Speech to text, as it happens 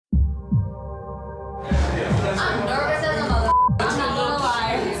nervous as a mother. I'm not gonna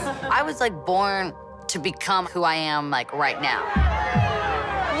lie. I was like born to become who I am like right now.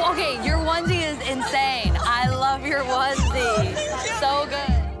 Okay, your onesie is insane. I love your onesie. So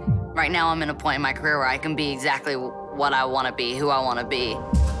good. Right now I'm in a point in my career where I can be exactly what I want to be, who I want to be.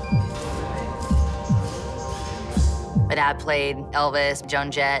 My dad played Elvis,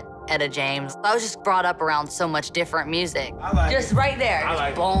 Joan Jett, Etta James. I was just brought up around so much different music. I like Just it. right there. I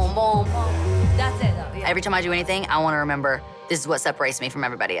like Boom, boom, boom. That's it, though. Yeah. Every time I do anything, I want to remember this is what separates me from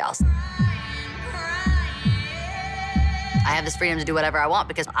everybody else. I have this freedom to do whatever I want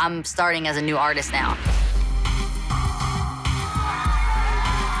because I'm starting as a new artist now.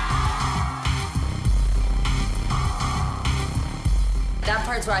 That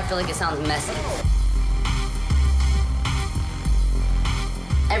part's where I feel like it sounds messy.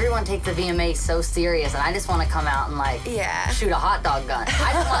 Everyone takes the VMA so serious, and I just want to come out and like shoot a hot dog gun.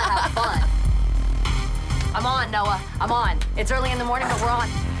 I just want to have fun. I'm on, Noah. I'm on. It's early in the morning, but we're on.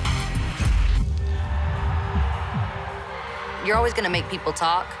 You're always gonna make people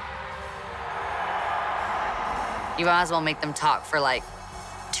talk. You might as well make them talk for like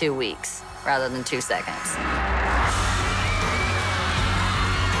 2 weeks rather than 2 seconds.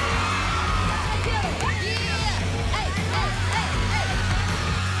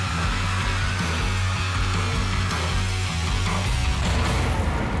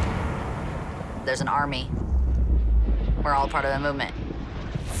 There's an army. We're all part of the movement.